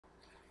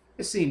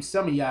It seems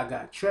some of y'all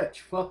got Treach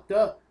fucked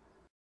up.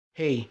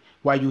 Hey,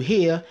 while you're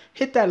here,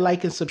 hit that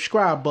like and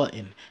subscribe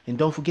button. And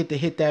don't forget to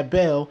hit that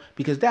bell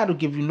because that'll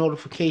give you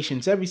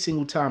notifications every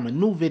single time a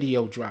new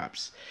video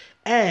drops.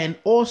 And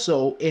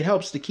also, it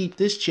helps to keep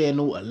this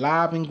channel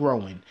alive and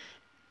growing.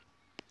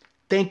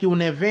 Thank you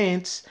in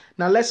advance.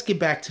 Now let's get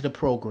back to the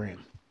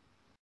program.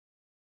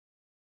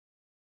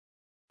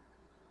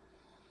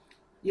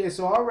 Yeah,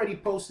 so I already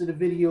posted a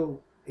video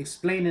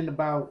explaining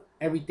about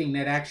everything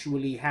that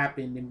actually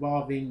happened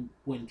involving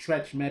when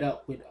Treach met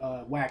up with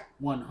Wack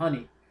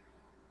 100.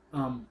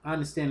 I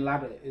understand a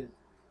lot of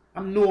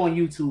I'm new on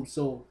YouTube,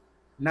 so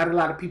not a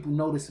lot of people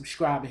know to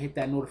subscribe and hit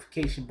that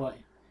notification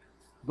button.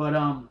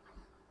 But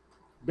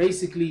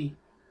basically,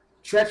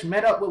 Treach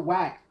met up with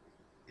Wack.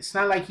 It's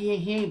not like he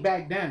ain't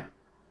back down.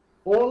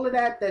 All of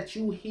that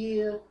you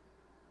hear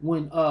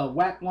when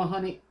Wack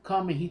 100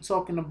 come and he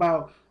talking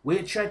about where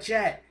Treach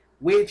at,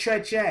 where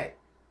Treach at.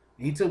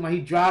 And he talking about he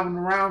driving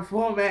around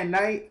for him at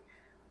night,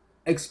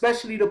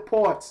 especially the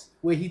parts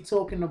where he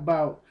talking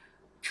about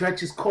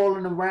Treach is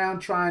calling around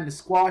trying to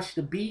squash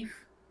the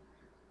beef.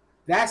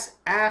 That's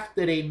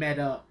after they met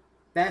up.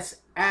 That's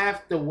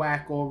after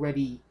Wack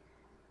already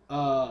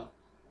uh,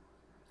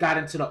 got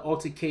into the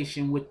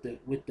altercation with the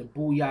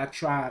Booyah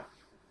tribe,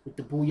 with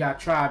the Booyah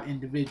tribe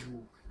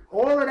individual.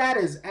 All of that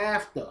is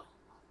after.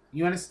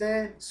 You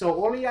understand? So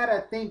all of y'all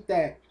that think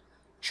that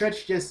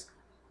Treach just,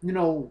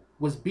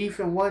 was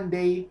beefing one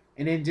day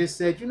and then just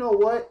said, you know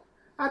what?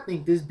 I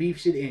think this beef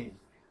should end.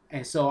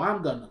 And so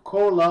I'm gonna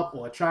call up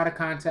or try to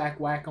contact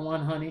Wack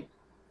 100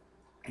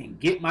 and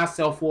get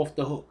myself off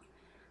the hook.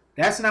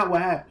 That's not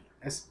what happened.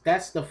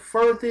 That's the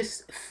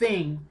furthest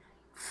thing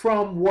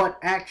from what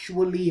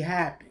actually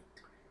happened.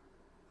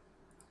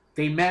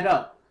 They met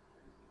up.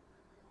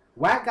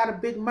 Wack got a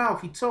big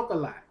mouth. He talk a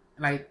lot.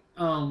 I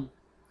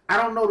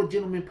don't know the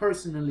gentleman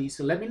personally,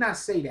 so let me not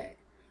say that.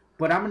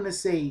 But I'm gonna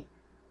say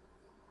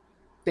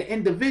the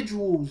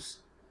individuals.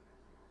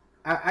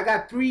 I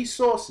got three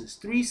sources,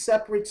 three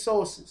separate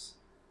sources,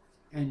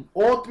 and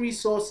all three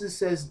sources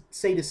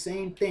say the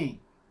same thing.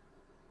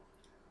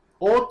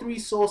 All three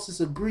sources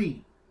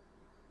agree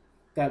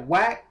that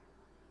Wack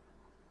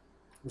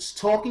was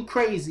talking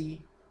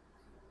crazy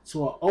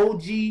to an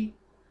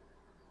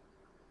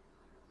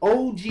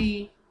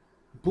OG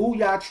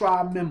Booyah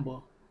Tribe member,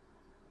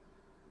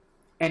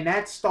 and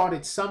that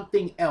started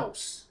something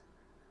else,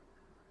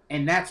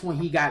 and that's when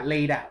he got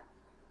laid out.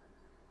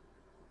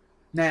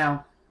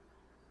 Now,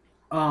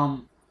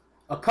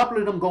 a couple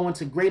of them go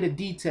into greater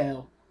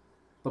detail,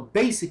 but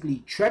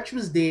basically, Treach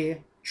was there.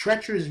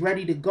 Treach is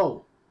ready to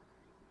go.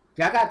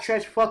 Y'all got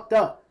Treach fucked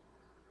up.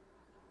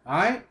 All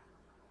right?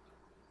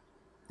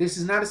 This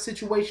is not a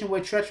situation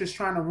where Treach was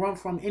trying to run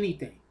from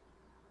anything.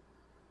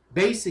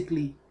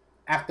 Basically,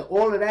 after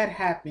all of that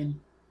happened,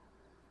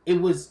 it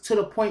was to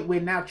the point where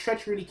now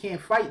Treach really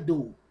can't fight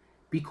dude.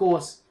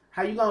 Because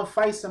how you gonna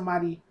fight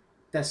somebody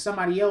that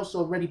somebody else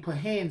already put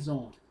hands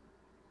on?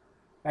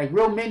 Like,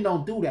 real men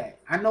don't do that.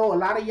 I know a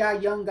lot of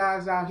y'all young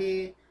guys out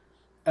here,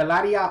 a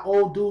lot of y'all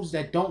old dudes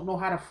that don't know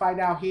how to fight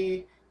out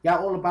here,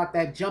 y'all all about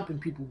that jumping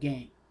people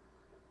game.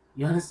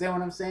 You understand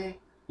what I'm saying?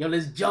 Yo,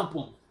 let's jump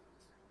them.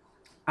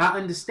 I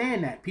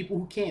understand that. People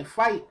who can't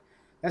fight,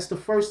 that's the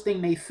first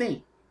thing they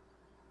think.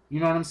 You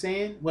know what I'm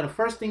saying? Well, the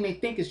first thing they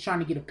think is trying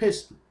to get a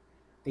pistol.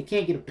 They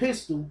can't get a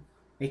pistol.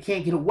 They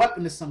can't get a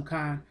weapon of some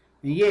kind.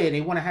 And yeah,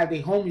 they want to have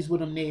their homies with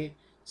them there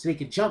so they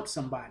can jump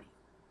somebody.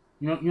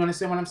 You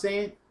understand what I'm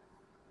saying?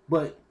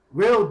 But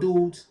real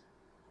dudes,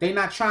 they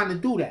not trying to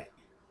do that.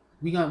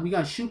 We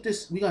gonna shoot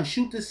this. We gonna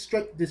shoot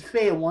this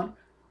fair one,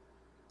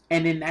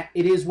 and then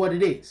it is what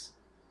it is.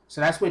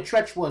 So that's where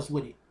Treach was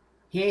with it.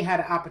 He ain't had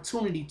an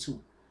opportunity to.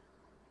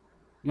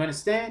 You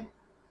understand?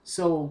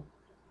 So,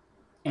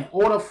 in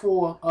order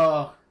for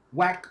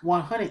Wack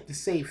 100 to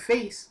save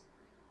face,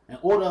 in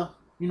order,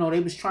 they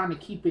was trying to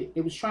keep it.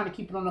 They was trying to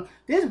keep it on the.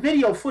 There's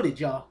video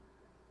footage, y'all.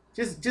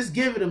 Just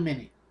give it a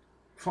minute.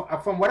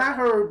 From what I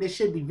heard, there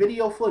should be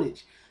video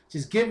footage.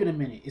 Just give it a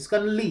minute. It's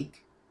gonna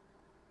leak.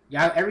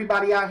 Y'all,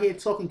 everybody out here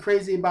talking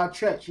crazy about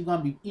Treach, you're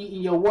gonna be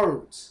eating your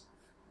words.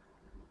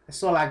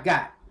 That's all I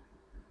got.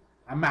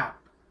 I'm out.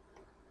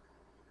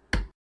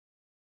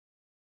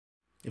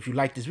 If you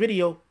like this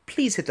video,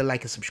 please hit the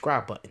like and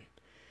subscribe button.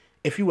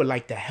 If you would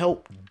like to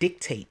help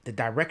dictate the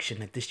direction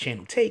that this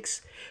channel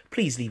takes,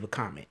 please leave a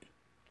comment.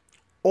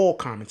 All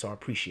comments are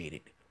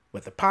appreciated,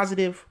 whether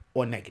positive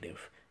or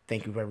negative.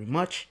 Thank you very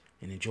much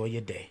and enjoy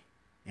your day.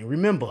 And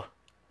remember,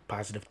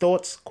 positive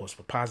thoughts cause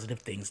for positive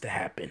things to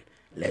happen.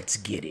 Let's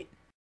get it.